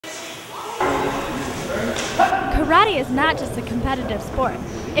Karate is not just a competitive sport.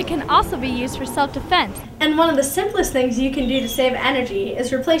 It can also be used for self-defense. And one of the simplest things you can do to save energy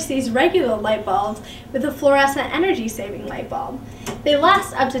is replace these regular light bulbs with a fluorescent energy-saving light bulb. They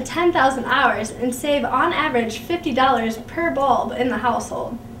last up to 10,000 hours and save on average $50 per bulb in the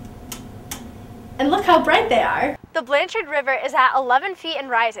household. And look how bright they are. The Blanchard River is at 11 feet and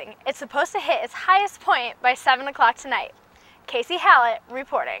rising. It's supposed to hit its highest point by 7 o'clock tonight. Casey Hallett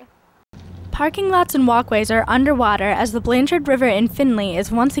reporting. Parking lots and walkways are underwater as the Blanchard River in Findlay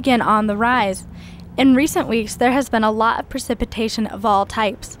is once again on the rise. In recent weeks, there has been a lot of precipitation of all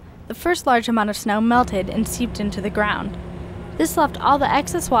types. The first large amount of snow melted and seeped into the ground. This left all the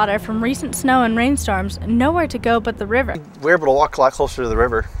excess water from recent snow and rainstorms nowhere to go but the river. We were able to walk a lot closer to the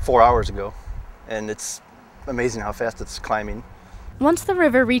river 4 hours ago, and it's amazing how fast it's climbing. Once the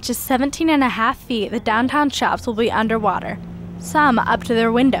river reaches 17.5 feet, the downtown shops will be underwater, some up to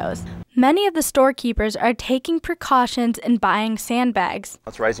their windows. Many of the storekeepers are taking precautions and buying sandbags.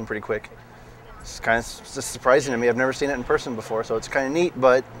 It's rising pretty quick. It's just surprising to me. I've never seen it in person before, so it's kind of neat,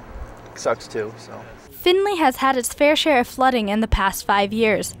 but it sucks too. Findlay has had its fair share of flooding in the past 5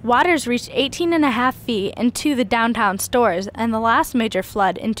 years. Waters reached 18.5 feet into the downtown stores, and the last major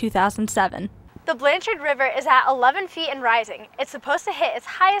flood in 2007. The Blanchard River is at 11 feet and rising. It's supposed to hit its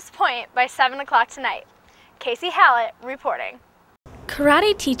highest point by 7 o'clock tonight. Casey Hallett reporting.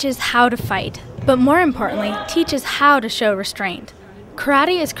 Karate teaches how to fight, but more importantly, teaches how to show restraint.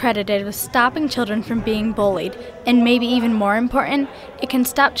 Karate is credited with stopping children from being bullied, and maybe even more important, it can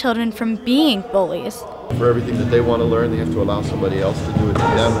stop children from being bullies. For everything that they want to learn, they have to allow somebody else to do it to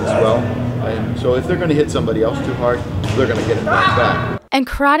them as well. And so if they're going to hit somebody else too hard, they're going to get it right back. And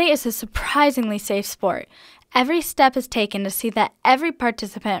karate is a surprisingly safe sport. Every step is taken to see that every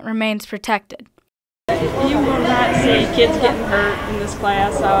participant remains protected. You will not see kids getting hurt in this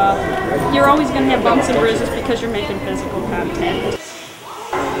class. You're always going to have bumps and bruises because you're making physical contact.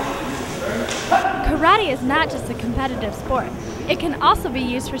 Karate is not just a competitive sport. It can also be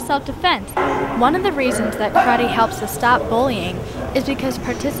used for self-defense. One of the reasons that karate helps to stop bullying is because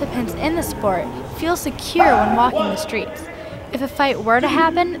participants in the sport feel secure when walking the streets. If a fight were to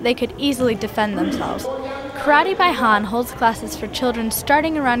happen, they could easily defend themselves. Karate by Han holds classes for children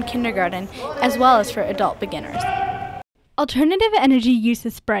starting around kindergarten as well as for adult beginners. Alternative energy use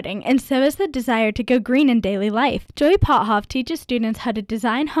is spreading, and so is the desire to go green in daily life. Joey Pothoff teaches students how to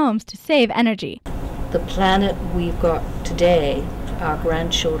design homes to save energy. The planet we've got today, our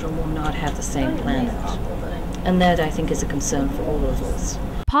grandchildren will not have the same planet. And that, I think, is a concern for all of us.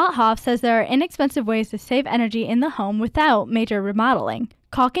 Pothoff says there are inexpensive ways to save energy in the home without major remodeling.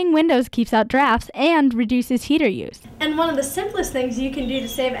 Caulking windows keeps out drafts and reduces heater use. And one of the simplest things you can do to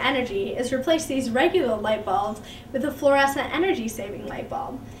save energy is replace these regular light bulbs with a fluorescent energy-saving light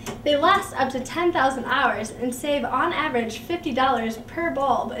bulb. They last up to 10,000 hours and save on average $50 per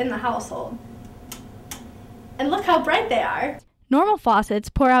bulb in the household. And look how bright they are. Normal faucets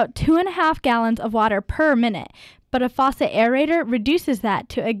pour out 2.5 gallons of water per minute, but a faucet aerator reduces that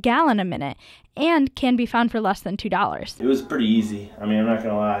to 1 gallon a minute and can be found for less than $2. It was pretty easy. I mean, I'm not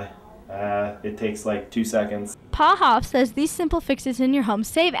gonna lie. It takes like 2 seconds. Pothoff says these simple fixes in your home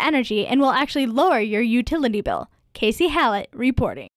save energy and will actually lower your utility bill. Casey Hallett reporting.